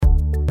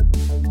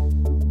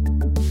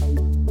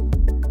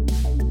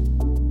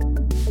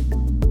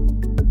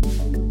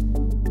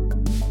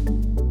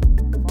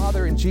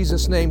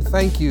Jesus' name,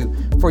 thank you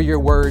for your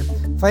word.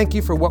 Thank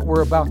you for what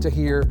we're about to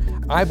hear.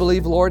 I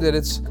believe, Lord, that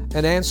it's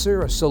an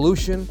answer, a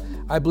solution.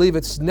 I believe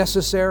it's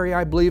necessary.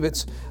 I believe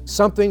it's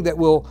something that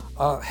will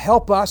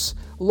help us,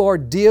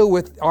 Lord, deal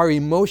with our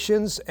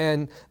emotions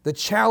and the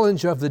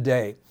challenge of the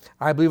day.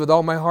 I believe with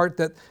all my heart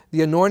that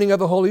the anointing of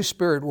the Holy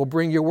Spirit will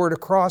bring your word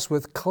across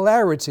with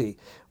clarity,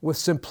 with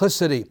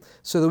simplicity,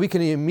 so that we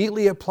can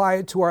immediately apply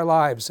it to our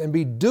lives and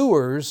be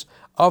doers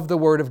of the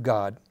word of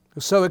God.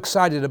 We're so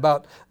excited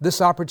about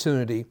this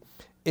opportunity.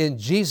 In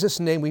Jesus'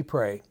 name we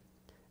pray.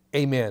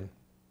 Amen.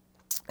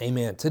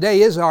 Amen.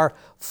 Today is our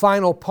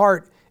final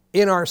part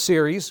in our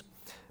series,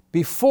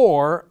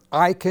 Before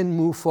I Can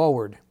Move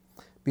Forward.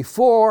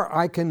 Before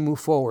I can move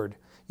forward.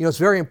 You know, it's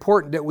very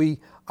important that we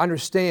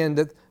understand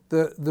that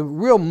the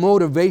real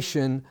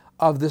motivation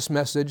of this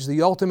message,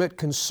 the ultimate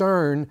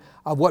concern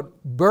of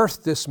what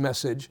birthed this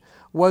message,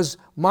 was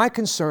my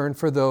concern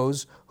for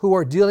those who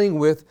are dealing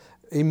with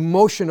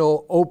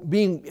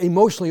being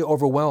emotionally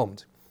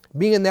overwhelmed,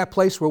 being in that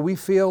place where we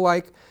feel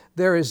like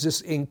there is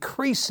this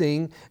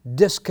increasing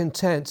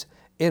discontent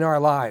in our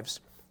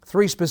lives.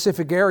 3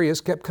 specific areas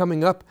kept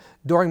coming up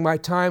during my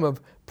time of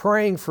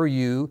praying for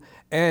you,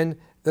 and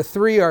the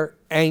 3 are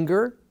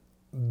anger,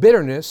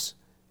 bitterness,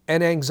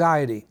 and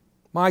anxiety.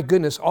 My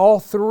goodness, all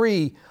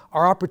 3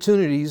 are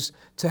opportunities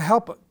to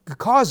help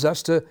cause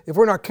us to, if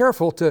we're not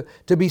careful, to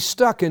be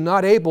stuck and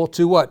not able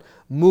to what?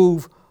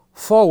 Move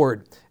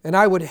forward. And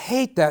I would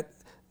hate that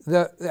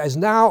as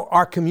now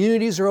our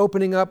communities are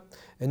opening up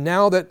and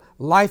now that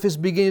life is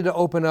beginning to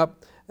open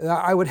up,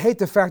 I would hate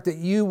the fact that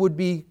you would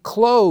be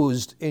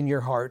closed in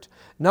your heart,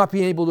 not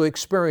being able to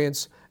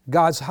experience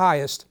God's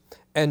highest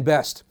and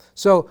best.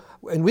 So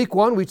in week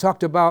 1, we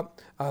talked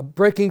about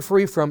breaking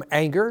free from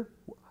anger.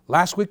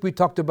 Last week, we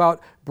talked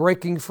about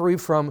breaking free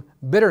from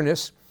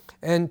bitterness.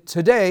 And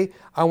today,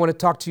 I want to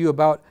talk to you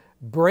about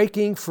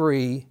breaking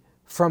free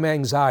from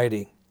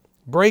anxiety.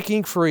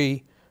 Breaking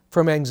free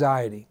from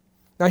anxiety.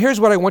 Now, here's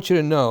what I want you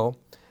to know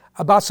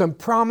about some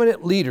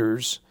prominent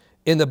leaders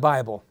in the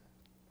Bible.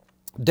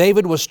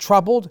 David was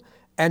troubled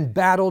and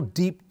battled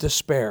deep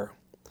despair.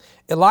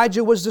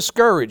 Elijah was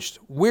discouraged,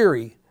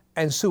 weary,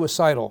 and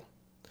suicidal.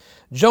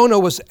 Jonah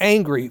was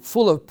angry,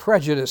 full of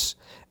prejudice,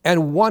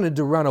 and wanted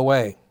to run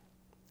away.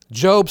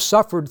 Job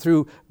suffered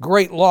through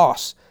great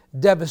loss,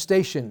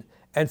 devastation,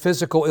 and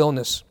physical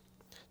illness.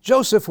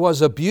 Joseph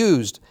was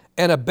abused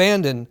and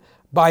abandoned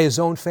by his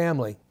own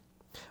family.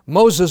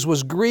 Moses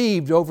was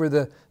grieved over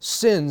the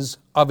sins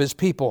of his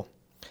people.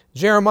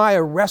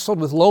 Jeremiah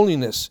wrestled with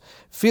loneliness,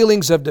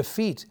 feelings of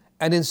defeat,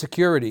 and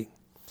insecurity.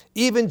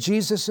 Even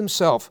Jesus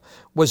himself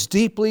was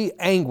deeply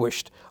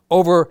anguished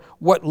over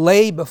what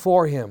lay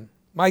before him.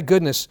 My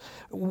goodness,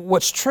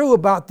 what's true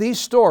about these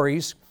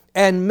stories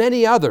and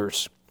many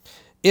others,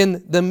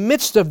 in the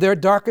midst of their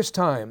darkest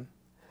time,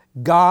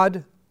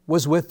 God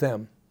was with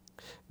them.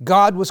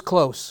 God was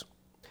close.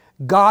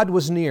 God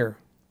was near.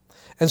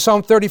 And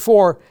Psalm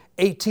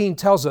 34:18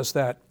 tells us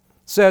that.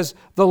 It says,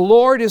 "The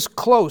Lord is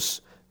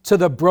close to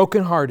the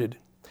brokenhearted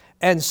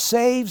and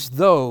saves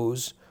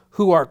those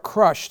who are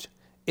crushed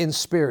in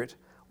spirit."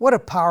 What a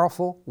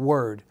powerful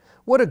word.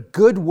 What a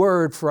good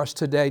word for us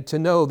today to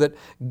know that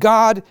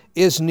God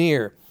is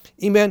near.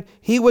 Amen.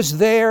 He was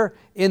there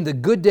in the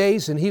good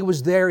days and He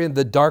was there in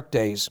the dark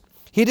days.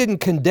 He didn't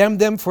condemn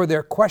them for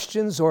their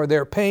questions or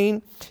their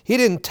pain. He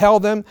didn't tell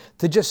them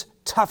to just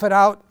tough it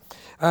out.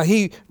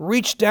 He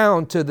reached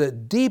down to the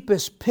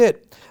deepest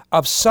pit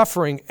of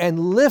suffering and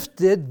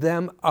lifted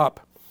them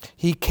up.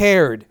 He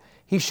cared.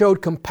 He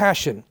showed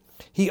compassion.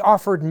 He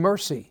offered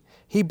mercy.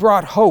 He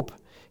brought hope.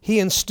 He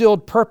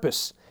instilled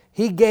purpose.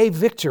 He gave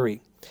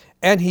victory.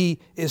 And He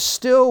is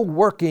still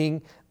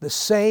working the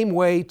same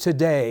way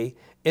today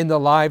in the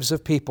lives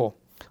of people.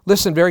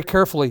 Listen very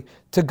carefully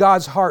to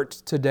God's heart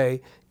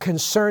today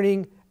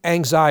concerning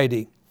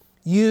anxiety.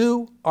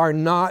 You are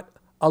not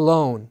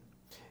alone.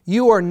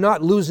 You are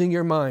not losing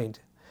your mind.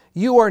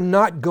 You are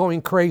not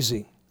going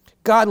crazy.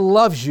 God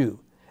loves you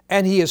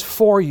and He is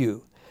for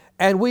you.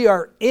 And we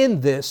are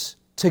in this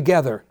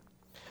together.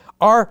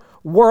 Our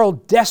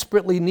world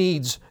desperately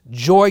needs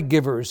joy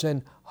givers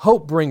and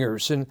hope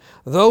bringers and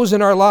those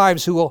in our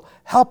lives who will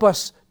help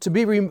us to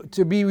be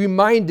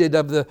reminded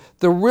of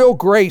the real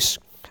grace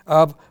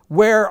of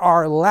where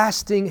our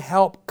lasting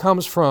help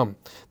comes from.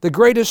 The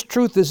greatest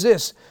truth is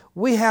this: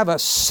 we have a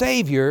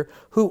Savior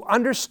who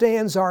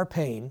understands our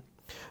pain,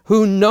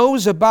 who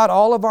knows about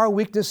all of our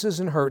weaknesses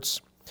and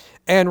hurts,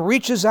 and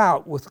reaches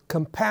out with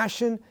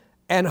compassion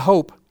and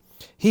hope.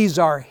 He's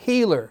our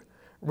healer,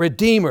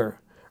 redeemer,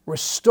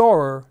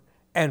 restorer,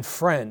 and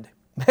friend.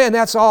 Man,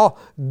 that's all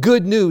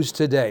good news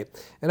today.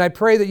 And I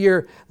pray that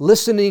you're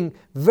listening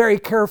very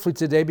carefully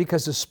today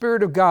because the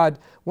Spirit of God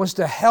wants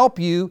to help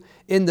you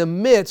in the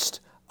midst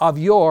of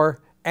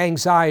your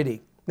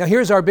anxiety. Now,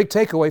 here's our big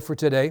takeaway for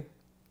today.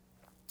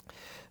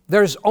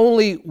 There's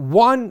only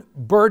one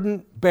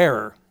burden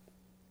bearer,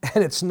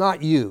 and it's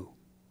not you.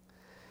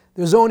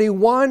 There's only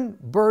one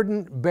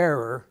burden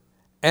bearer,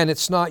 and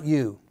it's not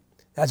you.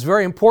 That's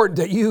very important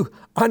that you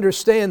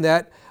understand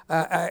that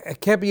it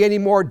can't be any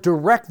more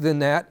direct than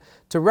that,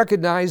 to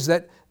recognize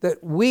that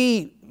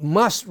we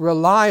must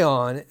rely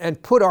on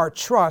and put our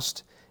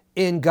trust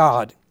in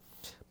God.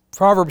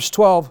 Proverbs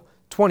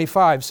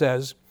 12:25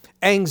 says,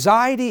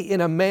 "Anxiety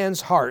in a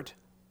man's heart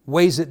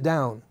weighs it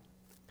down,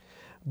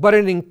 but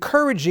an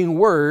encouraging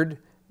word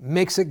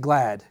makes it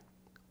glad."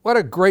 What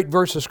a great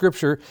verse of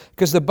Scripture,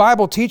 because the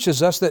Bible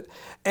teaches us that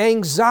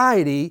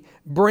anxiety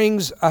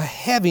brings a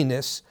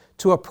heaviness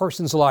to a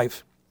person's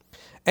life.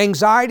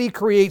 Anxiety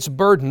creates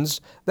burdens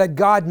that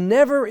God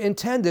never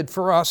intended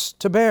for us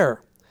to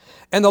bear.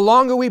 And the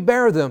longer we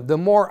bear them, the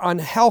more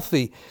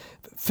unhealthy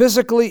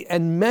physically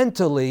and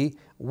mentally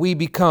we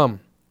become.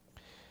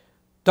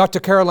 Dr.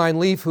 Caroline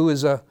Leaf, who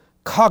is a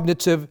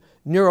cognitive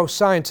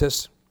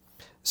neuroscientist,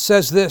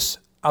 says this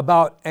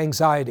about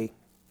anxiety.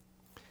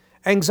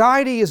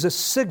 Anxiety is a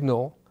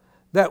signal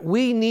that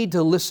we need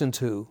to listen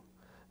to,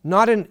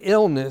 not an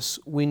illness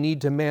we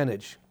need to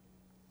manage.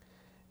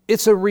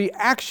 It's a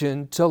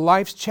reaction to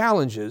life's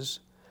challenges,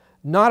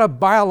 not a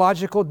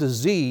biological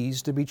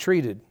disease to be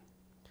treated.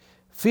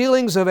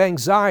 Feelings of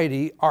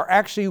anxiety are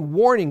actually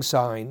warning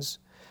signs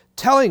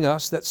telling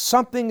us that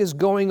something is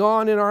going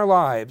on in our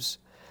lives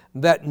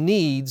that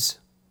needs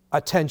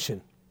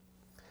attention.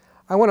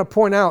 I want to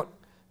point out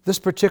this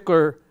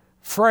particular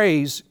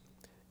phrase.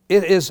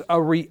 It is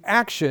a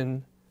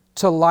reaction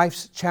to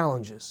life's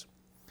challenges.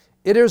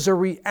 It is a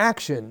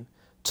reaction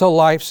to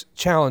life's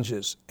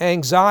challenges.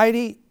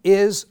 Anxiety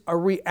is a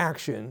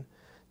reaction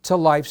to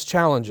life's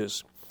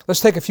challenges. Let's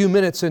take a few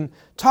minutes and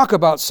talk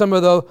about some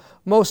of the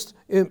most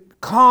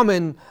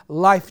common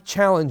life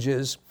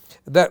challenges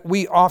that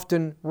we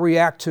often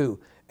react to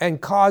and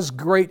cause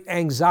great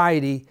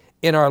anxiety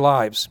in our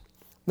lives.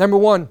 Number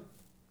one,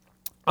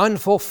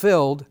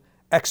 unfulfilled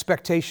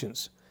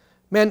expectations.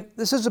 Man,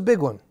 this is a big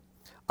one.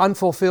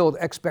 Unfulfilled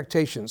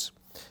expectations.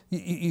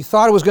 You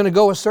thought it was going to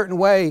go a certain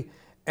way,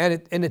 and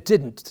it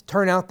didn't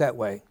turn out that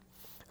way.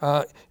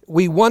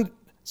 We want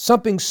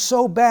something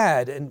so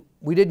bad, and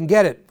we didn't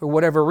get it for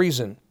whatever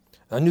reason.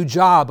 A new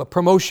job, a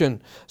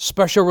promotion,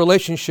 special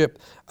relationship,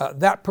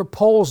 that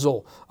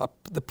proposal,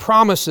 the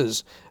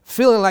promises,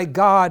 feeling like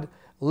God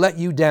let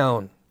you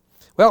down.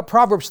 Well,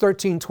 Proverbs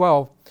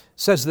 13:12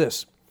 says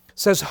this. It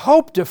says,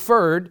 "Hope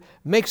deferred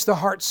makes the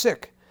heart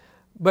sick,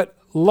 but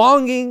a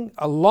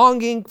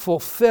longing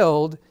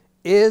fulfilled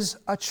is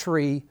a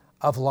tree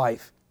of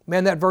life."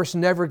 Man, that verse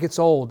never gets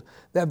old.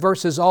 That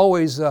verse is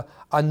always a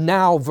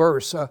now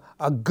verse,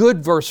 a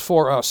good verse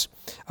for us.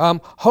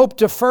 Hope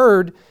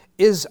deferred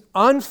is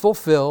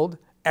unfulfilled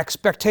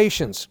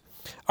expectations.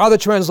 Other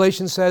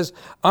translation says,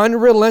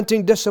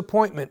 unrelenting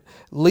disappointment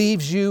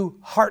leaves you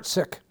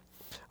heartsick.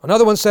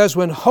 Another one says,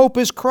 when hope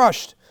is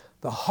crushed,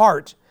 the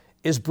heart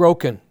is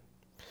broken.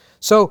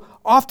 So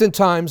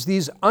oftentimes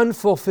these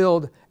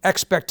unfulfilled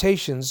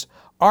expectations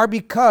are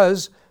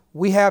because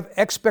we have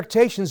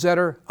expectations that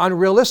are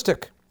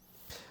unrealistic.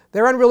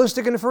 They're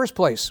unrealistic in the first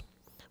place.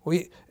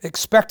 We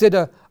expected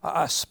a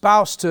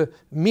spouse to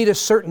meet a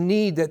certain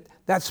need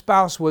that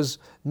spouse was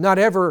not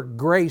ever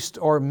graced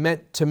or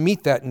meant to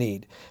meet that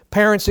need.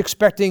 Parents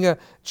expecting a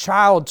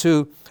child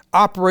to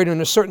operate on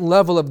a certain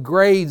level of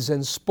grades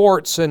and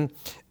sports and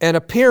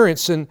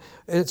appearance, and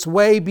it's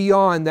way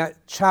beyond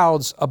that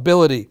child's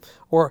ability.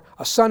 Or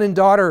a son and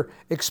daughter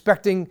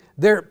expecting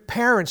their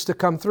parents to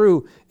come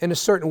through in a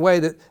certain way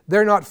that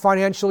they're not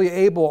financially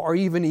able or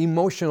even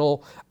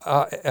emotionally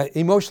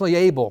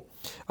able.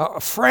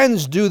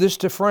 Friends do this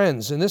to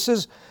friends, and this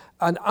is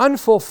an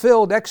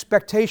unfulfilled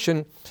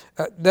expectation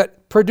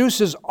that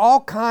produces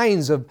all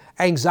kinds of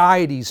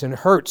anxieties and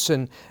hurts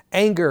and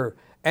anger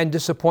and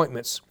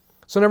disappointments.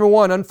 So number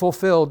one,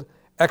 unfulfilled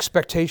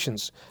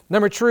expectations.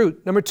 Number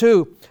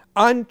two,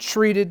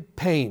 untreated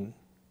pain.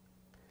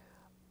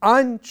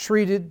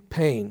 Untreated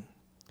pain.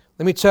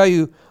 Let me tell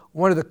you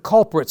one of the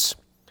culprits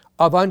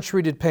of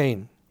untreated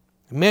pain.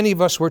 Many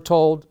of us were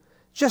told,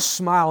 just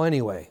smile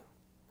anyway.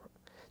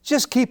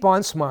 Just keep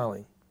on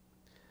smiling.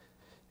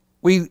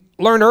 We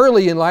learn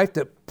early in life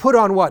to put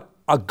on what?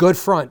 A good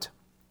front.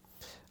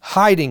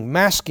 Hiding,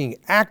 masking,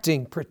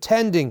 acting,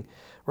 pretending,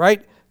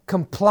 right?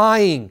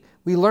 Complying.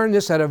 We learn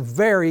this at a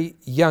very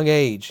young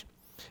age.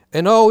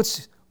 And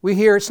we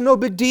hear it's no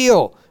big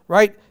deal,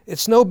 right?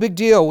 It's no big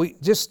deal. We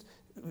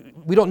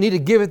don't need to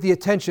give it the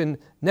attention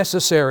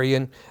necessary.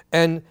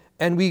 And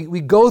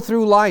we go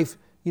through life,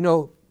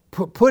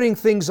 putting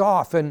things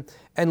off and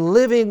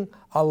living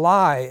a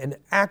lie and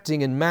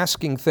acting and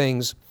masking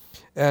things.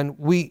 And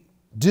we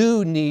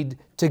do need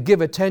to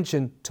give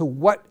attention to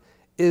what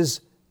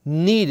is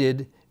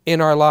needed in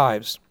our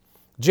lives.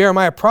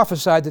 Jeremiah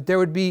prophesied that there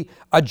would be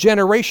a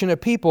generation of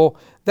people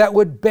that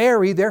would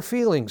bury their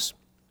feelings.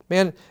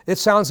 Man, it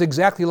sounds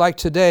exactly like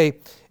today.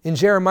 In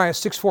Jeremiah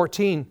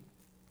 6:14,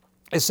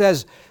 it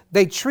says,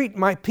 "They treat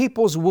my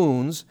people's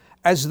wounds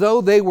as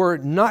though they were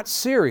not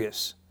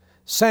serious,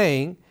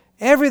 saying,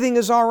 everything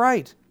is all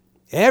right.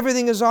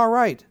 Everything is all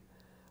right."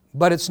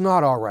 But it's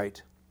not all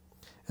right.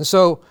 And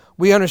so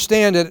we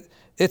understand that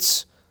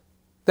it's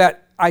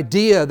that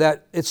idea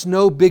that it's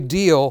no big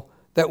deal,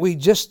 that we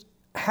just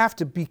have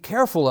to be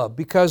careful of,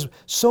 because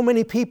so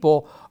many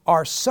people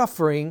are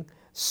suffering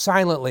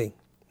silently.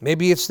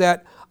 Maybe it's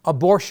that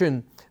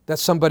abortion that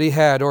somebody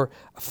had, or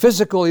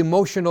physical,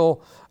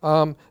 emotional,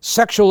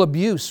 sexual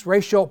abuse,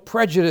 racial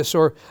prejudice,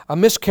 or a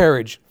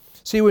miscarriage.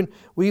 See, when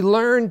we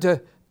learn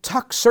to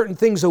tuck certain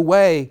things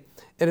away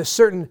in a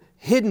certain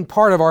hidden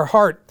part of our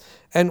heart,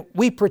 and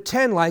we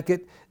pretend like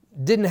it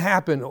didn't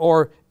happen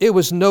or it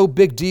was no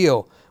big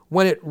deal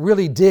when it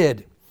really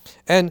did.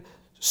 And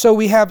so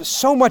we have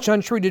so much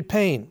untreated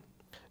pain.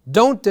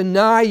 Don't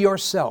deny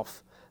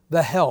yourself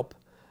the help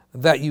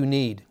that you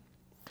need.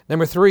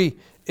 Number 3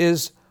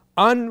 is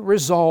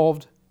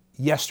unresolved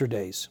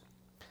yesterdays.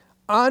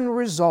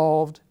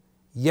 Unresolved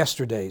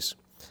yesterdays.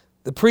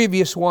 The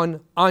previous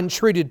one,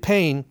 untreated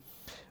pain,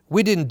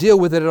 we didn't deal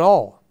with it at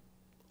all.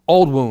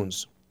 Old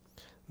wounds.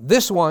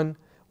 This one,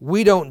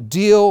 we don't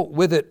deal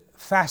with it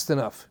fast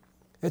enough.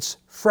 It's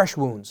fresh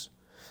wounds.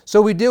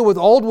 So we deal with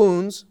old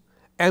wounds,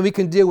 and we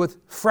can deal with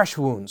fresh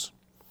wounds.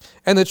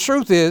 And the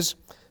truth is,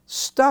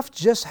 stuff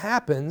just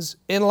happens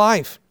in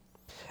life.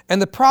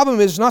 And the problem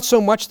is not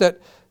so much that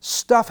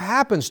stuff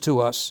happens to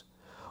us,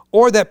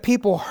 or that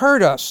people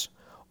hurt us,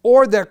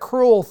 or that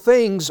cruel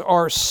things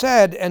are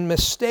said and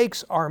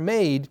mistakes are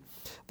made.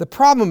 The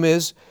problem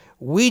is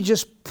we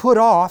just put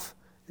off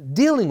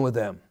dealing with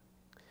them.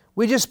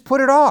 We just put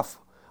it off.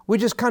 We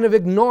just kind of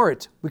ignore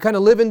it. We kind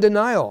of live in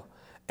denial.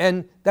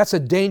 And that's a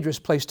dangerous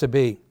place to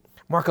be.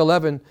 Mark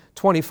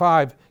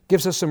 11:25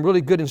 gives us some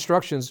really good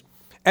instructions.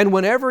 And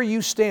whenever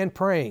you stand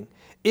praying,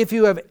 if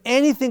you have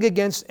anything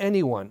against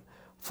anyone,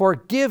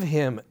 forgive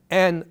him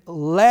and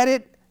let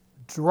it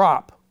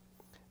drop.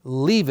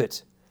 Leave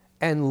it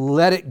and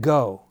let it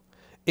go,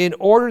 in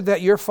order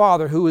that your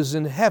Father who is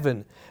in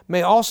heaven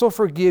may also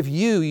forgive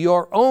you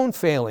your own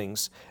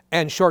failings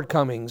and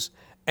shortcomings,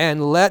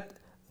 and let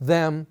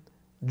them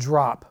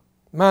drop.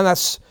 Man,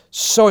 that's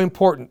so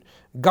important.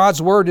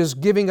 God's Word is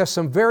giving us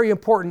some very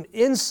important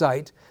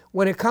insight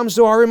when it comes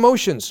to our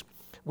emotions.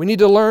 We need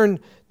to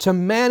learn to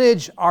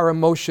manage our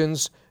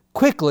emotions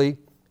quickly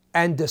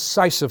and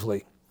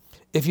decisively.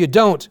 If you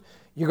don't,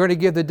 you're going to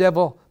give the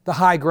devil the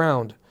high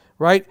ground,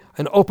 right?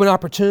 An open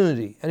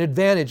opportunity, an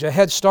advantage, a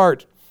head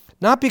start.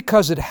 Not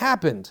because it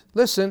happened,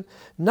 listen,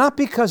 not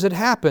because it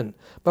happened,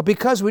 but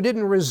because we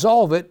didn't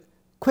resolve it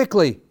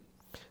quickly.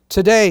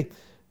 Today,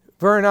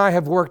 Ver and I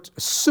have worked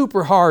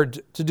super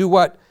hard to do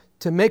what?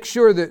 To make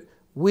sure that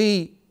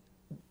we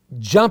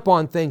jump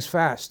on things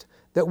fast,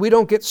 that we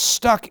don't get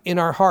stuck in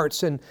our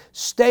hearts and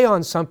stay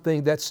on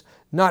something that's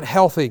not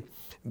healthy.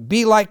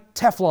 Be like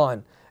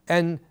Teflon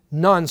and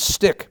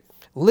non-stick.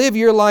 Live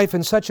your life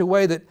in such a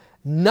way that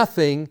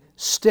nothing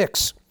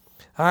sticks.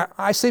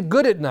 I sleep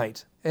good at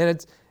night,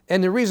 and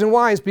the reason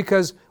why is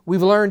because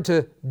we've learned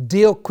to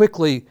deal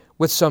quickly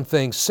with some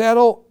things.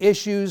 Settle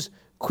issues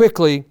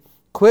quickly.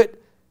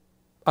 Quit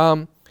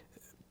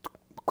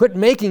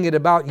making it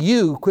about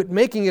you. Quit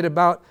making it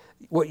about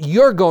what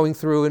you're going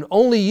through and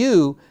only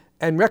you,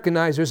 and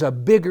recognize there's a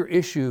bigger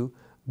issue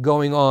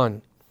going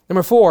on.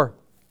 Number 4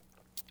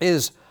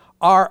 is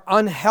our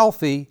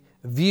unhealthy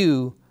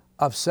view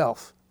of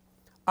self.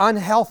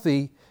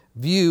 Unhealthy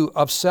view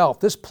of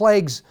self. This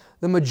plagues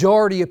the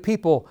majority of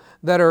people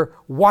that are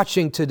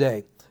watching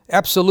today.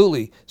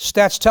 Absolutely.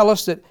 Stats tell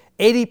us that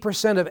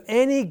 80% of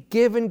any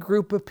given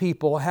group of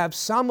people have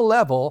some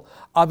level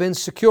of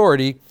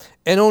insecurity,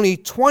 and only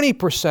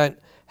 20%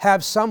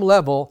 have some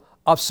level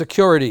of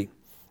security.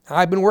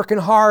 I've been working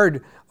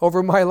hard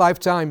over my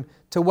lifetime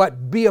to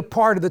be a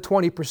part of the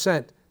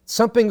 20%.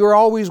 Something we're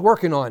always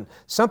working on,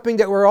 something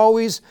that we're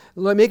always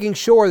making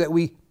sure that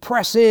we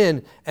press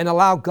in and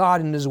allow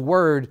God and His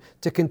Word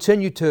to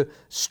continue to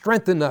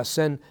strengthen us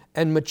and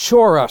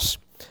mature us.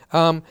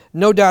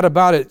 No doubt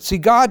about it. See,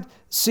 God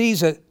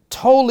sees a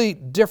totally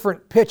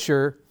different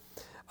picture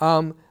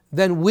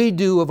than we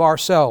do of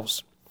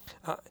ourselves.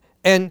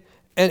 And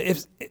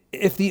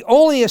if the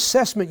only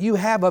assessment you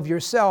have of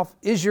yourself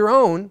is your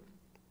own,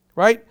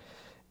 right,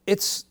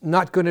 it's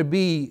not going to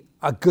be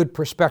a good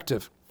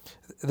perspective.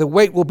 The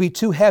weight will be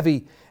too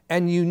heavy,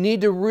 and you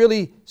need to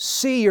really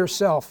see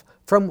yourself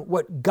from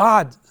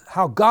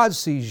how God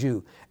sees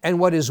you and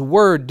what His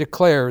Word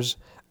declares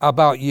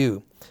about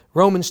you.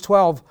 Romans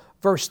 12,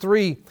 verse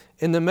 3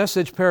 in the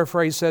Message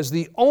paraphrase says,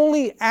 "The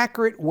only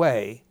accurate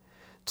way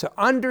to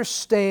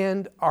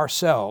understand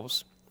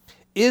ourselves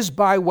is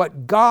by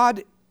what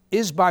God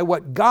is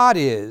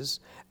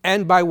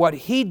and by what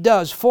He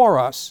does for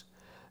us,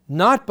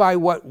 not by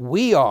what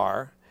we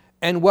are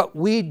and what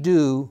we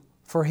do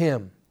for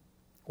Him."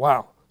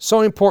 Wow,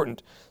 so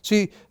important.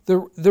 See,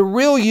 the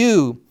real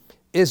you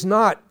is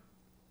not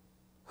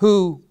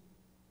who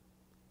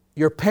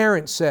your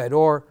parents said,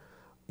 or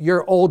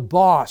your old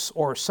boss,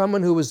 or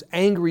someone who was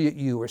angry at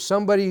you, or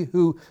somebody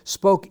who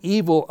spoke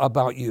evil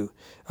about you.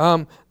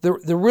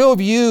 The real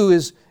view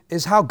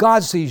is how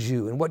God sees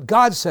you and what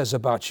God says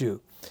about you.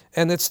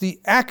 And it's the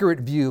accurate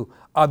view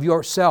of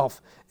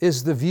yourself,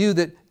 is the view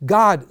that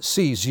God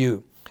sees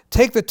you.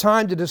 Take the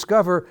time to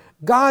discover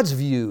God's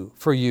view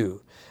for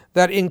you,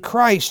 that in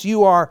Christ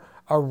you are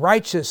a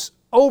righteous,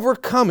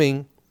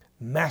 overcoming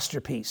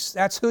masterpiece.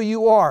 That's who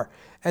you are.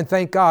 And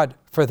thank God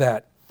for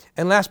that.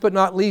 And last but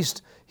not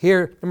least,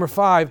 here, number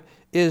 5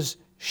 is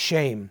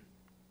shame.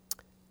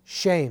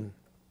 Shame.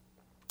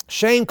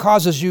 Shame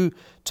causes you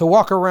to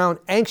walk around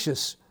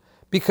anxious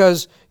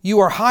because you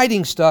are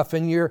hiding stuff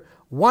and you're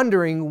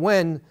wondering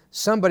when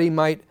somebody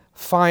might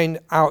find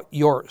out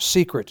your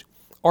secret.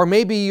 Or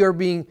maybe you're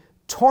being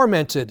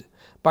tormented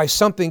by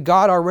something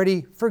God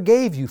already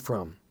forgave you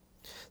from.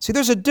 See,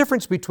 there's a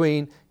difference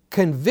between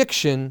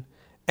conviction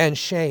and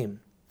shame.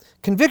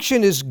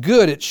 Conviction is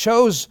good. It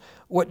shows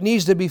what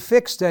needs to be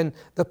fixed, and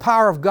the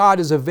power of God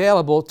is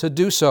available to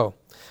do so.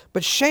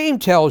 But shame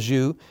tells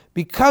you,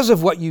 because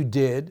of what you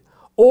did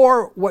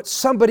or what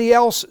somebody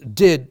else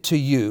did to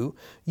you,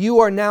 you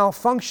are now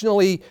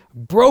functionally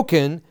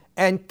broken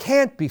and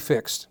can't be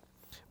fixed,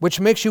 which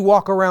makes you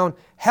walk around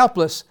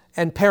helpless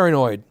and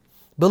paranoid,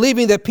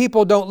 believing that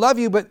people don't love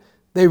you, but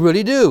they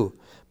really do,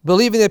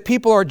 believing that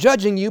people are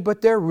judging you,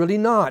 but they're really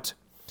not.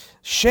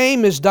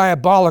 Shame is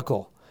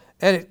diabolical,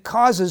 and it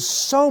causes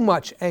so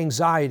much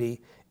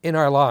anxiety in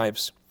our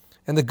lives.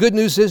 And the good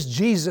news is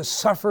Jesus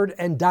suffered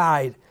and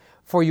died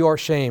for your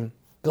shame.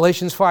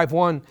 Galatians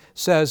 5:1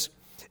 says,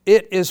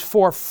 "It is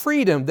for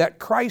freedom that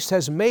Christ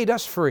has made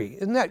us free."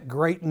 Isn't that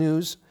great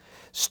news?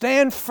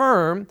 Stand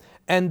firm,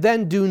 and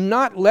then do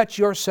not let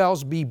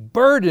yourselves be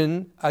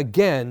burdened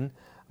again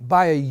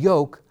by a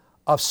yoke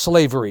of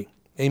slavery.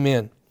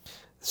 Amen.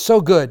 So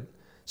good.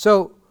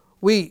 So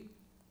we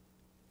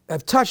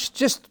have touched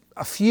just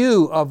a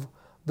few of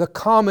the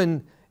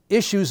common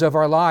issues of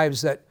our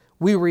lives that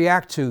we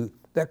react to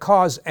that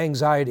cause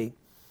anxiety.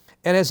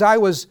 And as I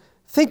was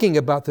thinking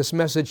about this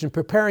message and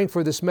preparing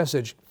for this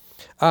message,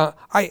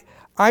 I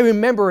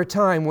remember a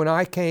time when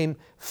I came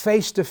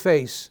face to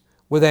face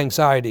with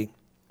anxiety.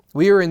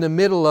 We were in the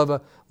middle of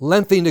a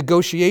lengthy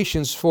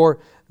negotiations for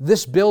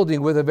this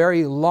building with a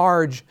very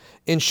large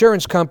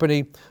insurance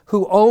company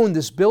who owned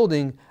this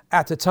building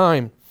at the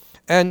time.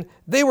 And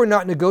they were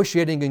not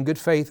negotiating in good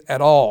faith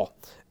at all.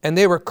 And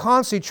they were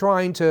constantly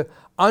trying to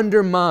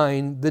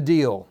undermine the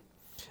deal.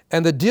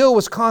 And the deal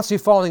was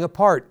constantly falling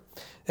apart.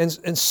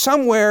 And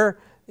somewhere,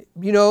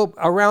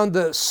 around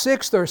the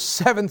 6th or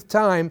 7th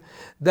time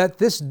that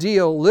this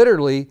deal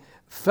literally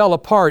fell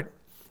apart,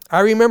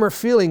 I remember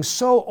feeling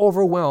so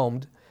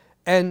overwhelmed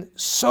and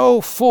so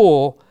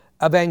full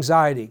of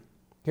anxiety.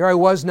 Here I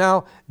was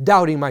now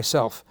doubting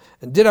myself.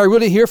 And did I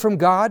really hear from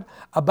God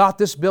about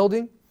this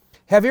building?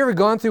 Have you ever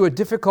gone through a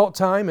difficult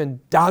time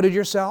and doubted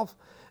yourself?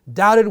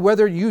 Doubted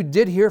whether you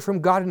did hear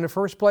from God in the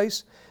first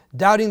place?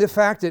 Doubting the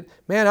fact that,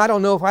 man, I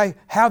don't know if I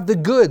have the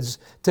goods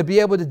to be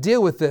able to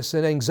deal with this,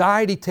 and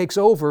anxiety takes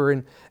over,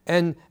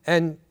 and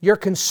you're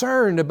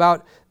concerned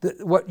about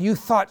what you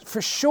thought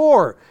for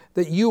sure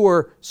that you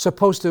were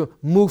supposed to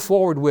move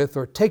forward with,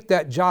 or take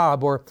that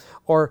job,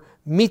 or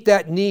meet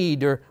that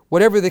need, or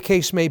whatever the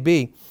case may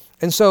be.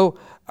 And so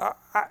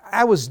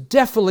I was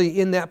definitely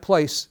in that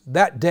place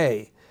that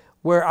day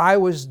where I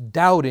was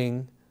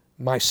doubting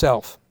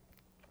myself.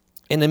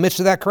 In the midst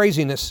of that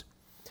craziness,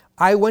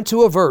 I went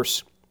to a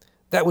verse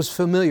that was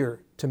familiar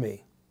to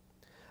me.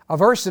 A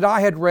verse that I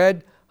had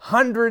read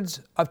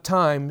hundreds of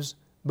times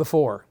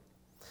before.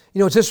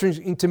 It's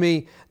interesting to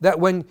me that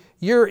when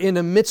you're in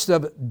the midst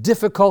of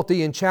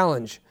difficulty and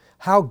challenge,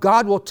 how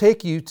God will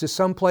take you to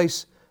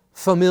someplace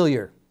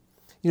familiar.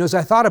 As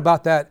I thought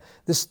about that,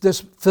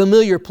 this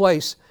familiar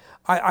place,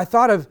 I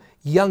thought of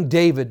young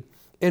David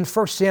in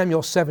 1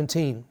 Samuel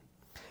 17.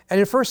 And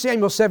in 1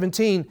 Samuel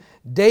 17,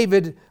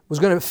 David was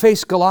going to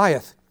face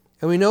Goliath.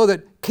 And we know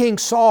that King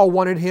Saul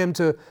wanted him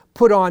to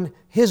put on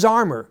his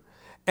armor.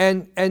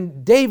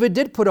 And David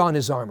did put on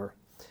his armor.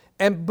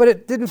 But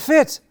it didn't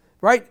fit,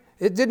 right?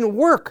 It didn't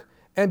work.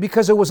 And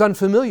because it was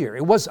unfamiliar,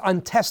 it was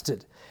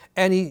untested.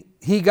 And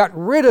he got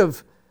rid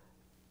of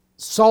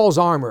Saul's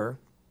armor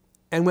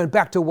and went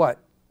back to what?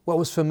 What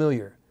was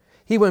familiar.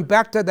 He went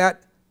back to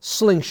that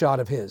slingshot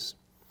of his.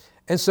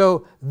 And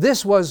so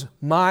this was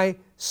my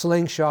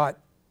slingshot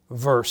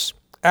verse.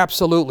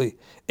 Absolutely.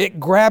 It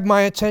grabbed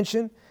my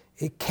attention.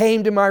 It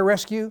came to my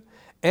rescue.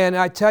 And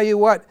I tell you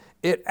what,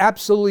 it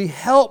absolutely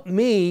helped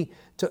me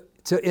to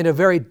in a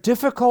very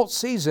difficult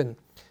season,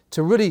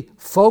 to really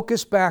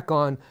focus back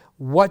on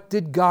what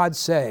did God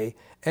say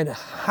and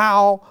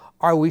how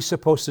are we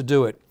supposed to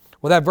do it.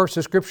 Well, that verse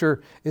of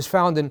Scripture is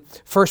found in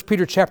 1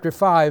 Peter chapter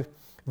 5,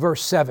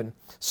 verse 7.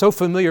 So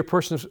familiar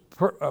portion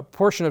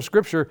of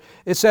Scripture.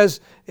 It says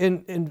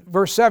in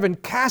verse 7,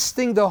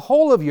 casting the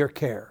whole of your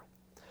care,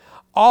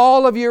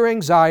 all of your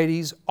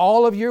anxieties,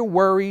 all of your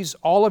worries,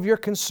 all of your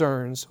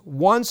concerns,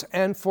 once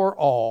and for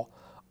all,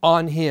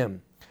 on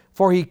Him.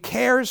 For He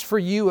cares for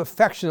you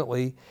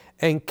affectionately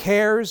and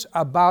cares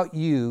about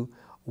you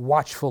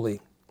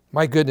watchfully.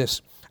 My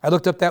goodness. I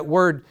looked up that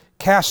word,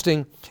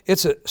 casting.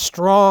 It's a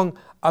strong,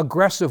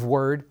 aggressive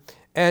word,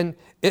 and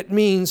it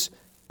means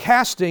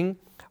casting,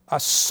 a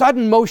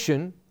sudden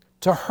motion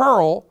to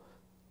hurl,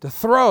 to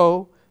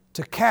throw,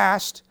 to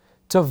cast,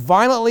 to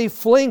violently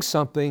fling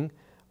something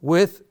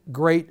with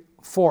great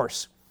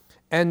force.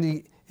 And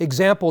the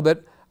example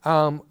that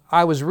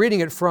I was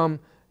reading it from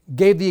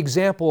gave the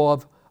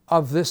example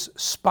of this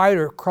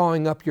spider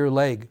crawling up your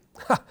leg.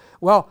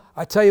 Well,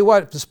 I tell you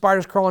what, if the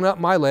spider's crawling up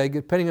my leg,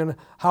 depending on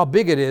how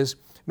big it is,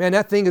 man,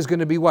 that thing is going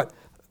to be what?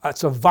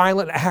 It's a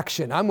violent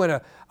action. I'm going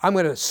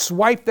to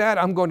swipe that.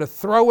 I'm going to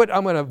throw it.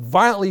 I'm going to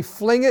violently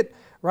fling it,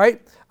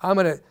 right? I'm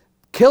going to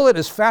kill it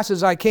as fast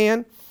as I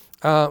can.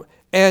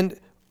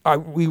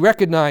 We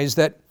recognize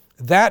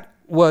that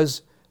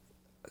was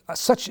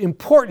such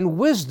important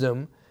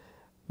wisdom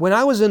when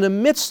I was in the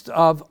midst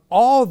of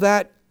all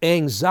that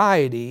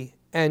anxiety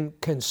and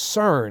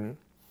concern.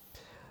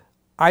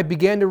 I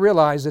began to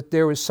realize that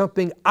there was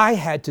something I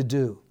had to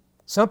do,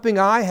 something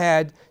I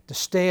had to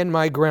stand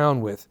my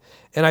ground with.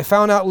 And I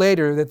found out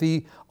later that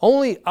the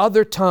only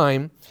other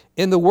time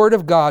in the Word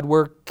of God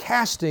where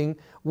casting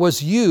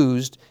was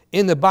used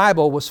in the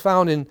Bible was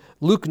found in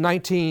Luke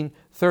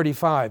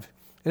 19:35.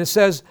 And it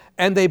says,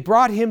 "And they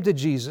brought him to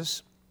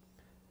Jesus,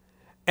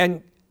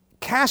 and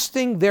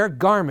casting their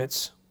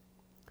garments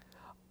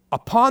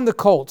upon the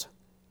colt,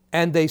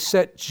 and they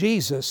set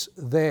Jesus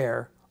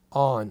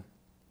thereon."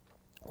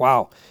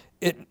 Wow.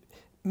 It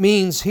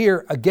means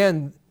here,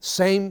 again,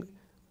 same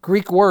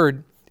Greek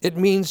word. It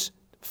means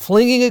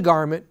flinging a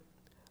garment,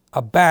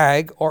 a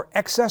bag, or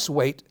excess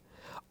weight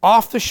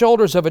off the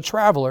shoulders of a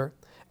traveler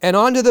and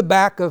onto the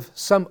back of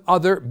some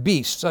other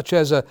beast, such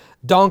as a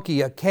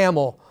donkey, a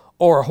camel,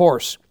 or a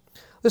horse.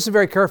 Listen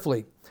very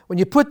carefully. When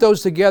you put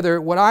those together,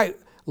 what I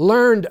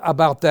learned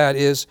about that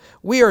is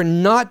we are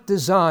not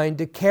designed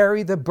to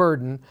carry the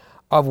burden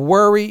of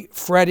worry,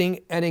 fretting,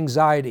 and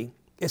anxiety.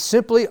 It's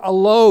simply a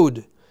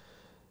load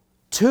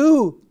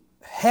too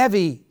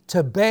heavy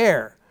to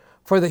bear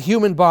for the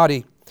human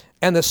body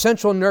and the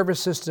central nervous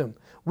system.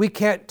 We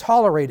can't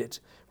tolerate it,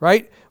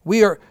 right?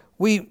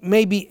 We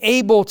may be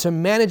able to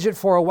manage it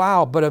for a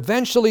while, but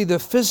eventually the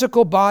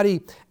physical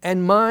body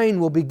and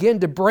mind will begin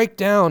to break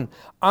down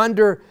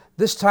under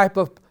this type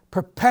of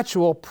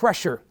perpetual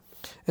pressure.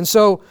 And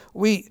so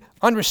we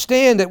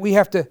understand that we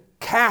have to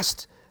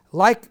cast,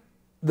 like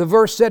the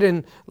verse said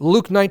in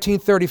Luke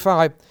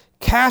 19:35,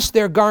 cast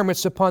their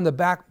garments upon the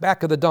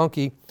back of the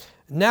donkey.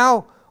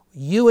 Now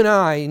you and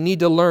I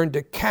need to learn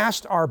to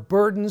cast our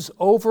burdens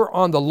over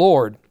on the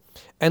Lord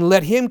and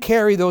let Him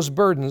carry those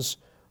burdens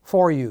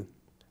for you.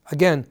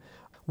 Again,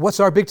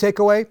 what's our big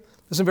takeaway?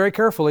 Listen very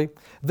carefully.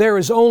 There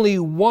is only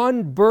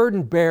one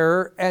burden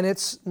bearer, and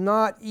it's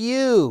not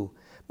you.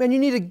 Man, you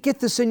need to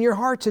get this in your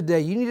heart today.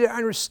 You need to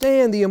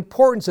understand the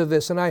importance of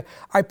this. And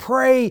I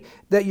pray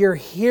that you're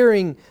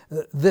hearing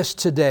this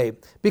today,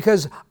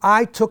 because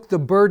I took the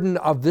burden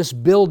of this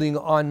building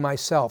on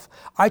myself.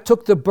 I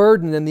took the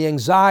burden and the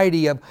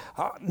anxiety of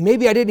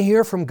maybe I didn't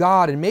hear from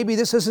God, and maybe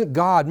this isn't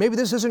God. Maybe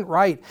this isn't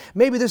right.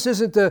 Maybe this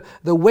isn't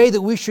the way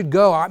that we should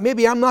go.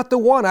 Maybe I'm not the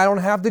one. I don't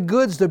have the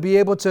goods to be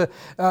able to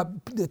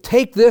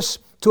take this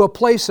to a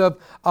place of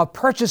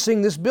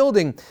purchasing this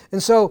building.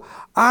 And so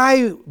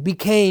I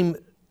became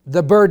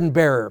the burden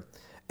bearer.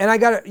 And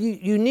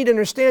you need to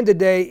understand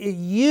today,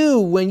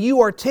 when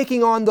you are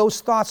taking on those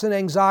thoughts and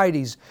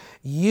anxieties,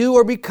 you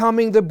are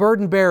becoming the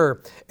burden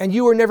bearer. And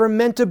you were never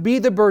meant to be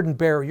the burden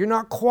bearer. You're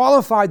not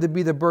qualified to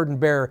be the burden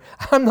bearer.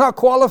 I'm not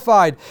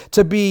qualified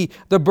to be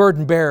the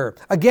burden bearer.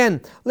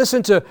 Again,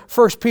 listen to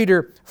 1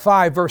 Peter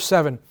 5, verse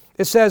 7.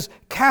 It says,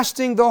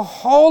 casting the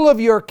whole of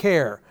your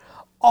care,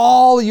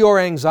 all your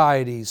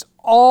anxieties,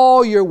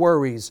 all your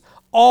worries,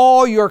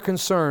 all your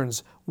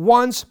concerns,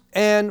 once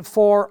and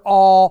for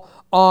all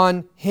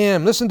on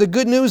Him. Listen, the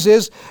good news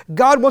is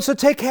God wants to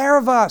take care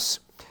of us.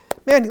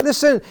 Man,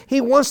 listen, He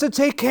wants to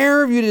take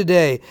care of you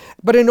today.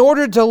 But in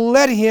order to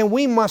let Him,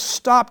 we must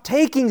stop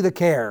taking the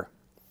care.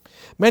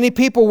 Many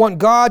people want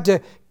God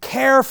to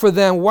care for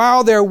them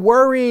while they're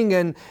worrying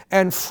and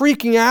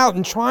freaking out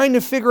and trying to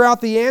figure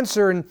out the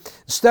answer, and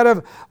instead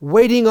of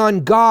waiting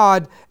on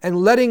God and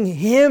letting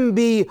Him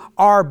be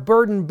our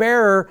burden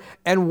bearer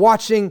and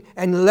watching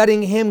and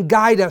letting Him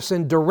guide us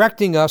and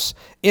directing us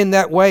in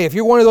that way. If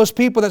you're one of those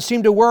people that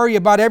seem to worry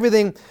about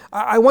everything,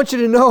 I want you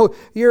to know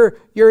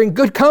you're in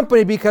good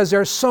company, because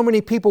there are so many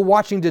people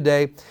watching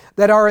today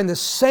that are in the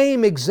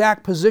same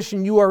exact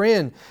position you are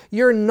in.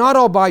 You're not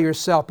all by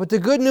yourself. But the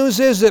good news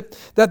is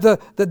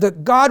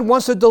that God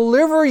wants to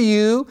deliver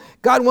you.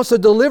 God wants to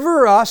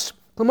deliver us.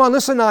 Come on,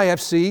 listen,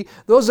 IFC.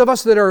 Those of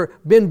us that are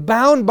been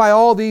bound by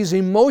all these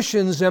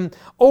emotions and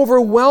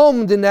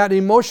overwhelmed in that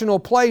emotional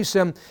place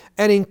and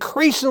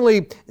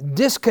increasingly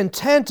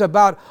discontent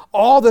about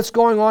all that's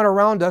going on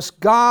around us,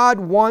 God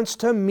wants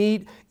to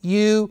meet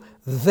you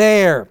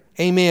there.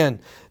 Amen.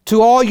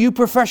 To all you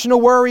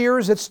professional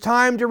worriers, it's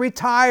time to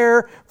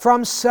retire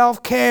from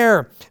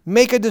self-care.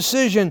 Make a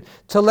decision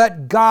to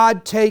let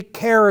God take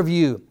care of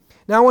you.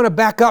 Now I want to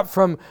back up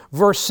from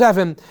verse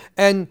 7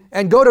 and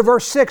go to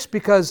verse 6,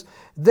 because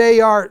they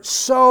are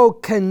so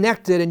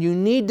connected, and you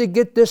need to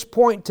get this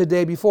point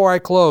today before I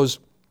close.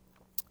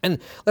 And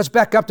let's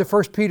back up to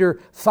 1 Peter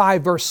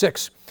 5, verse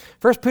 6.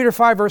 1 Peter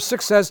 5, verse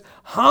 6 says,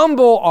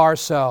 humble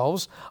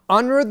ourselves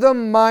under the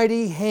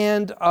mighty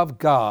hand of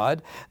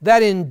God,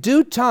 that in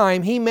due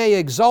time He may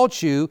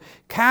exalt you,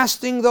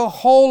 casting the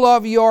whole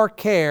of your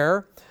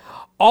care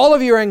all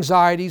of your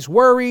anxieties,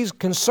 worries,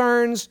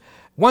 concerns,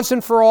 once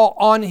and for all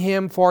on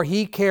Him, for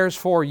He cares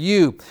for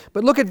you.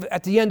 But look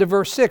at the end of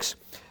verse 6,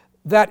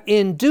 that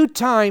in due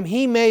time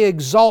He may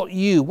exalt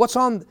you. What's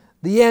on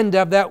the end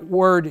of that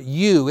word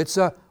you? It's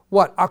a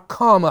what? A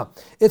comma.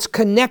 It's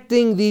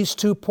connecting these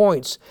 2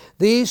 points.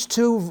 These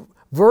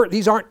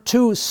aren't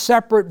 2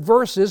 separate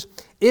verses.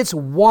 It's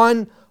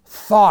one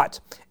thought.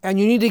 And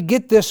you need to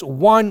get this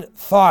one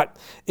thought.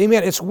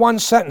 Amen. It's one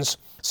sentence.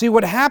 See,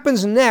 what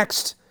happens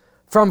next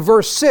from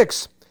verse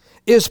 6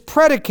 is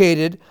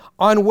predicated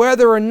on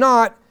whether or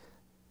not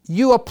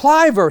you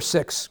apply verse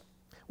 6,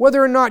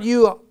 whether or not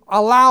you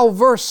allow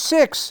verse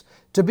 6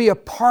 to be a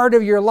part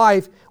of your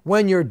life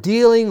when you're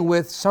dealing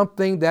with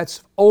something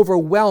that's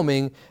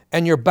overwhelming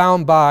and you're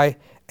bound by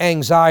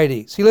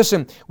anxiety. See,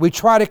 listen, we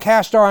try to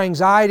cast our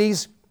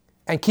anxieties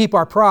and keep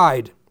our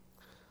pride.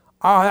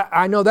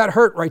 I know that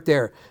hurt right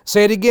there.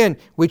 Say it again.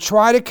 We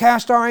try to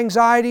cast our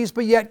anxieties,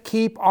 but yet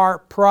keep our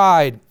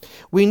pride.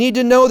 We need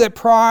to know that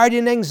pride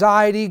and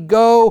anxiety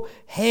go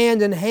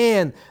hand in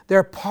hand.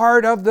 They're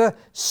part of the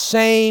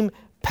same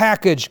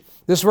package.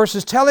 This verse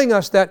is telling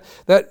us that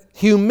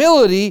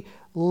humility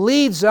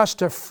leads us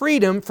to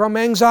freedom from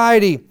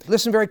anxiety.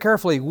 Listen very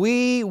carefully.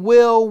 We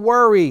will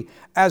worry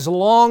as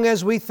long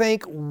as we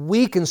think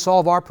we can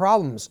solve our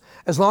problems,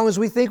 as long as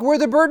we think we're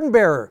the burden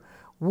bearer.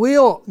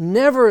 We'll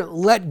never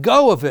let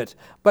go of it.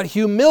 But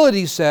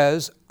humility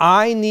says,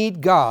 I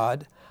need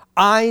God.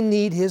 I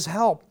need His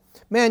help.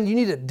 Man, you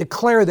need to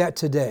declare that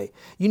today.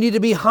 You need to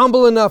be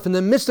humble enough in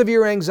the midst of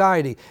your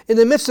anxiety, in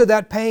the midst of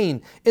that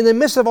pain, in the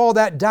midst of all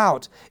that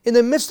doubt, in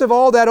the midst of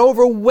all that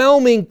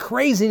overwhelming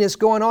craziness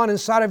going on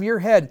inside of your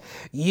head.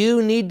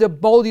 You need to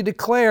boldly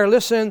declare,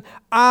 listen,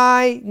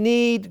 I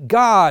need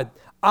God.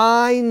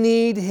 I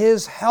need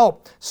His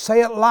help.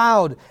 Say it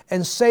loud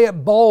and say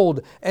it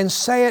bold and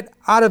say it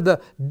out of the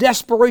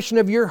desperation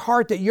of your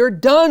heart that you're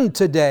done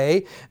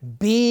today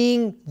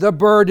being the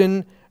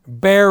burden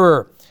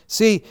bearer.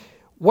 See,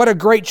 what a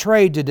great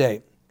trade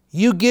today.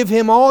 You give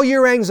Him all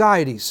your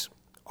anxieties,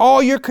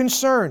 all your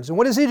concerns. And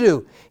what does He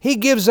do? He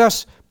gives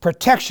us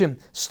protection,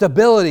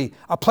 stability,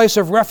 a place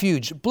of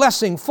refuge,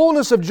 blessing,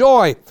 fullness of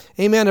joy.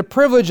 Amen. A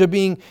privilege of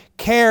being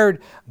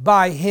cared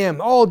by Him.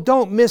 Oh,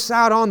 don't miss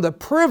out on the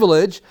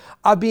privilege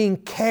of being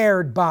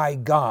cared by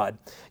God.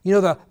 You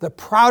know, the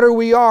prouder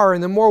we are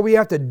and the more we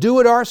have to do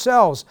it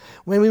ourselves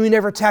when we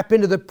never tap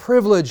into the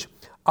privilege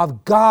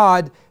of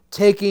God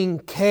taking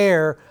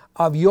care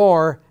of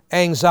your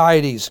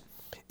anxieties.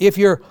 If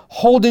you're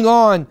holding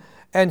on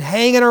and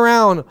hanging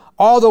around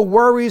all the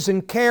worries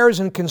and cares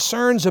and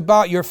concerns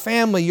about your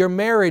family, your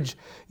marriage,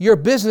 your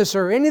business,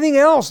 or anything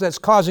else that's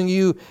causing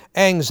you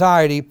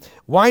anxiety,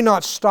 why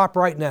not stop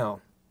right now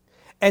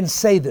and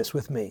say this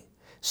with me?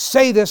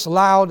 Say this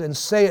loud and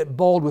say it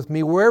bold with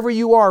me, wherever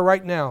you are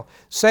right now.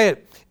 Say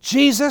it.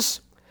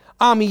 Jesus,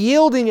 I'm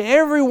yielding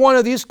every one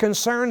of these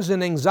concerns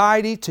and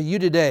anxiety to you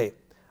today.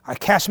 I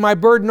cast my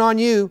burden on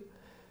you,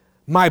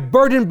 my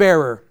burden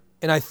bearer,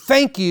 and I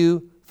thank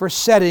you for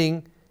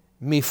setting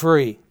me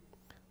free.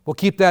 Well,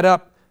 keep that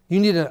up. You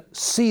need to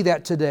see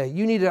that today.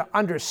 You need to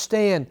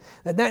understand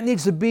that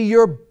needs to be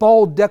your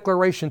bold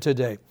declaration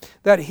today.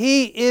 That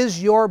He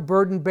is your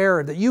burden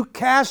bearer. That you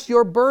cast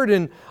your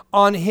burden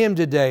on Him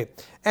today.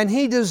 And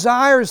He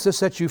desires to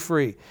set you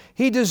free.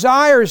 He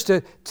desires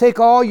to take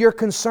all your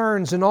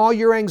concerns and all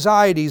your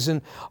anxieties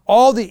and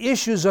all the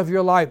issues of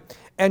your life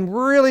and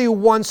really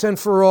once and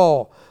for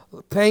all,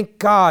 thank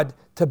God,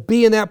 to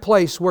be in that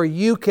place where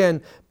you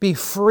can be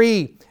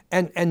free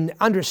and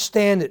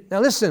understand it. Now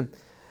listen,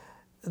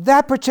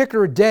 that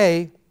particular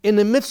day, in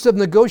the midst of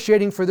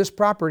negotiating for this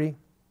property,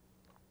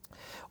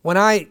 when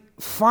I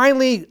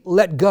finally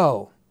let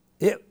go,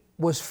 it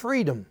was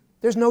freedom.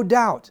 There's no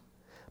doubt.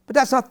 But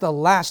that's not the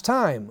last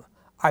time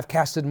I've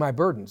casted my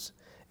burdens.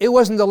 It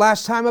wasn't the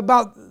last time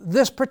about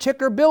this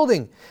particular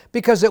building,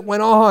 because it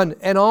went on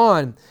and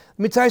on.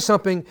 Let me tell you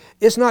something,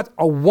 it's not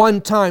a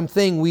one-time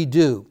thing we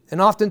do.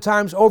 And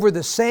oftentimes over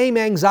the same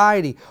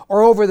anxiety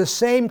or over the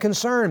same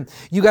concern,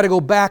 you got to go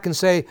back and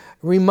say,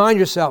 remind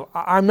yourself,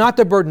 I'm not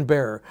the burden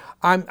bearer.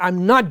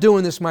 I'm not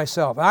doing this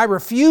myself. I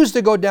refuse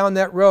to go down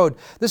that road.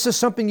 This is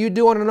something you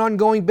do on an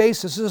ongoing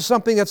basis. This is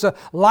something that's a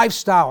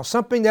lifestyle,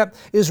 something that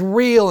is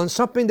real and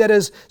something that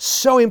is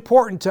so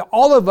important to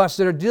all of us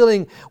that are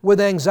dealing with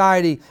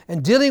anxiety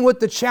and dealing with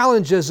the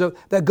challenges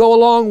that go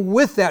along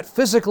with that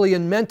physically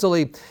and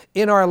mentally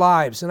in our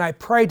lives. And I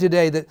pray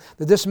today that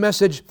this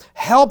message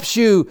helps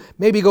you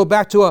maybe go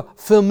back to a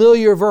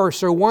familiar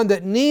verse or one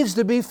that needs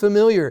to be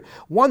familiar,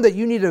 one that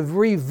you need to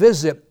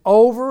revisit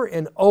over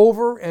and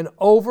over and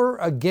over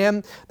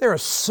again. There are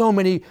so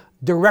many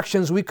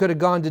directions we could have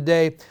gone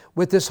today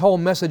with this whole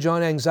message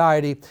on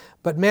anxiety.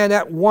 But man,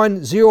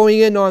 zeroing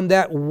in on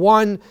that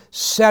one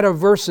set of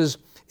verses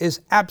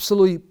is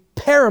absolutely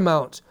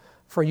paramount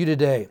for you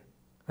today.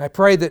 And I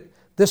pray that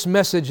this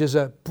message is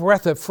a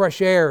breath of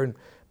fresh air and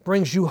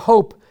brings you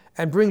hope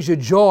and brings you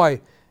joy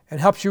and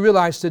helps you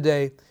realize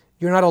today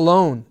you're not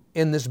alone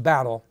in this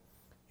battle.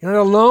 You're not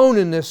alone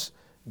in this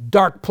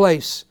dark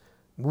place.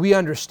 We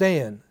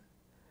understand.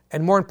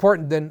 And more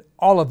important than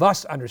all of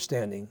us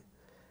understanding,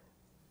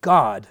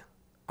 God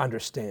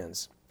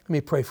understands. Let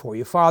me pray for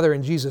you. Father,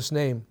 in Jesus'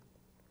 name,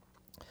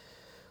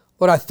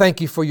 Lord, I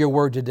thank you for your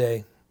word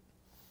today.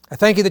 I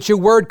thank you that your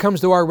word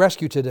comes to our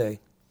rescue today.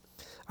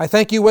 I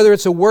thank you whether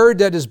it's a word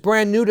that is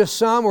brand new to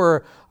some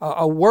or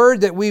a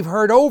word that we've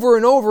heard over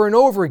and over and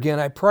over again.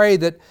 I pray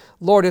that,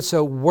 Lord, it's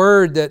a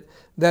word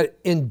that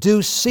in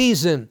due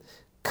season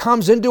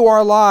comes into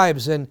our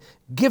lives and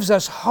gives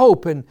us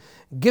hope and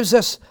gives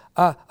us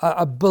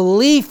a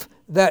belief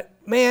that,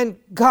 man,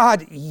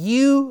 God,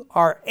 you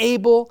are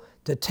able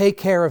to take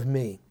care of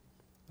me.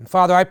 And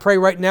Father, I pray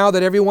right now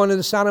that everyone in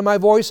the sound of my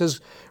voice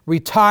is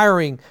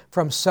retiring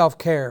from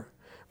self-care,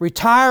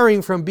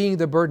 retiring from being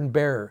the burden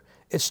bearer.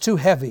 It's too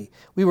heavy.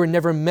 We were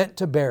never meant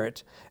to bear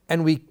it.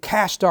 And we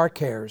cast our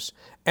cares,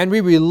 and we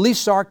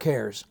release our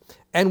cares,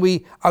 and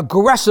we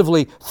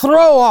aggressively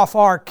throw off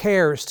our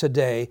cares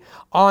today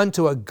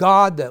onto a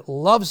God that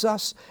loves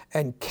us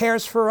and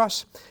cares for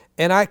us.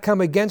 And I come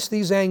against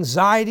these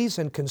anxieties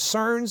and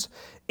concerns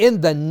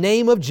in the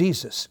name of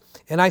Jesus.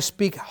 And I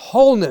speak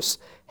wholeness,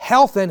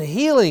 health, and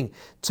healing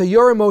to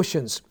your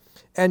emotions,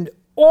 and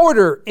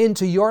order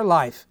into your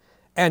life,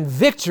 and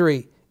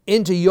victory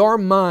into your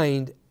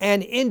mind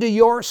and into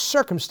your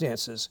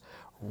circumstances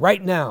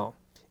right now.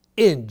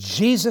 In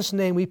Jesus'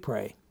 name we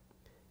pray.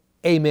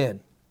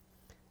 Amen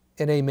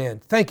and amen.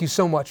 Thank you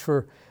so much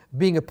for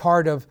being a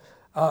part of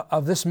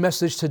this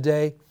message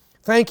today.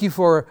 Thank you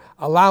for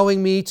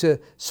allowing me to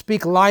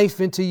speak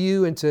life into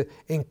you and to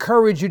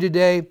encourage you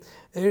today.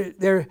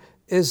 There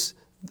is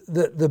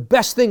the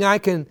best thing I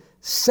can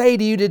say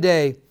to you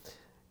today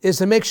is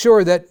to make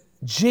sure that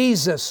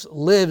Jesus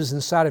lives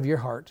inside of your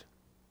heart.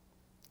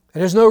 And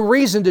there's no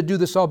reason to do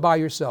this all by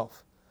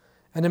yourself.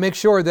 And to make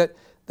sure that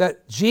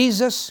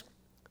Jesus,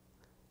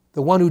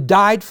 the one who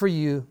died for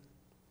you,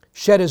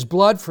 shed his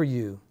blood for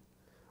you,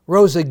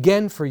 rose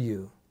again for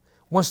you,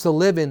 wants to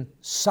live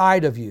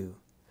inside of you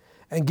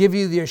and give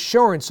you the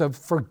assurance of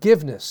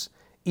forgiveness,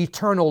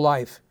 eternal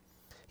life.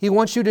 He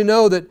wants you to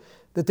know that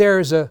there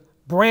is a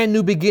brand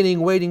new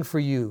beginning waiting for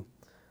you.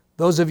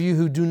 Those of you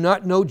who do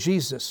not know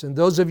Jesus, and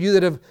those of you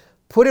that have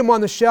put him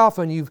on the shelf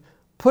and you've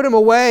put him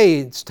away,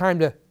 it's time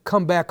to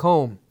come back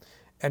home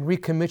and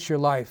recommit your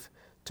life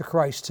to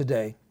Christ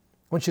today.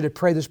 I want you to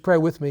pray this prayer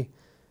with me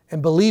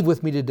and believe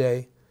with me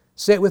today.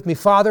 Say it with me.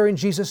 Father, in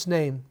Jesus'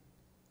 name,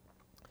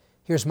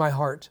 here's my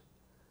heart.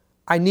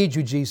 I need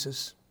you,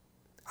 Jesus.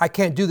 I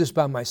can't do this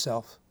by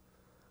myself.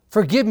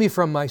 Forgive me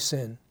from my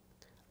sin.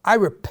 I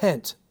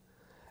repent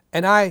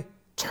and I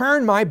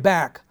turn my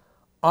back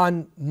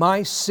on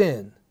my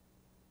sin.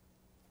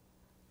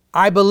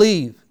 I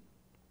believe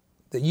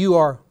that you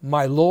are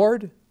my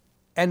Lord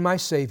and my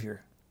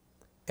Savior.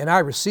 And I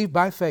receive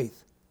by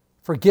faith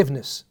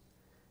forgiveness,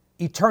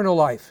 eternal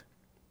life,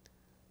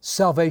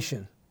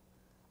 salvation.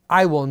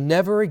 I will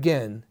never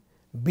again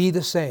be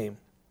the same.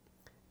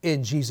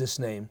 In Jesus'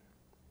 name,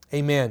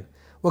 amen.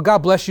 Well, God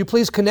bless you.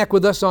 Please connect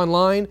with us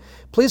online.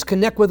 Please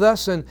connect with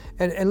us and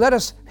let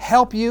us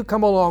help you,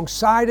 come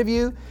alongside of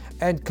you,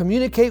 and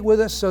communicate with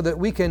us so that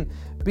we can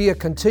be a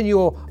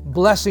continual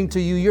blessing to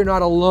you. You're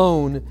not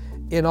alone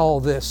in all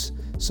this.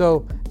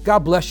 So God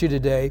bless you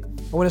today.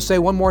 I want to say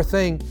one more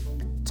thing.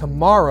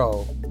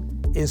 Tomorrow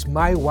is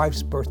my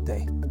wife's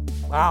birthday.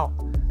 Wow.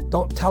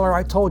 Don't tell her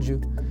I told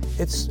you.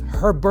 It's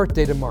her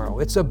birthday tomorrow.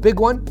 It's a big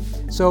one.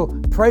 So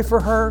pray for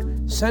her.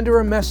 Send her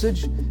a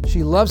message.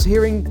 She loves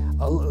hearing,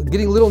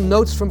 getting little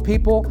notes from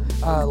people.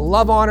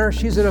 Love on her.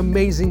 She's an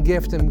amazing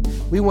gift, and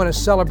we want to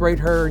celebrate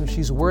her, and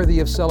she's worthy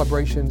of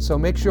celebration. So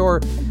make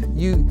sure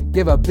you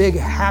give a big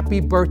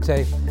happy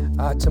birthday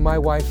to my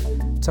wife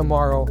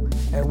tomorrow.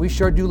 And we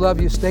sure do love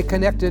you. Stay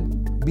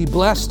connected. Be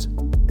blessed.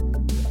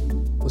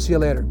 We'll see you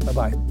later.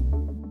 Bye-bye.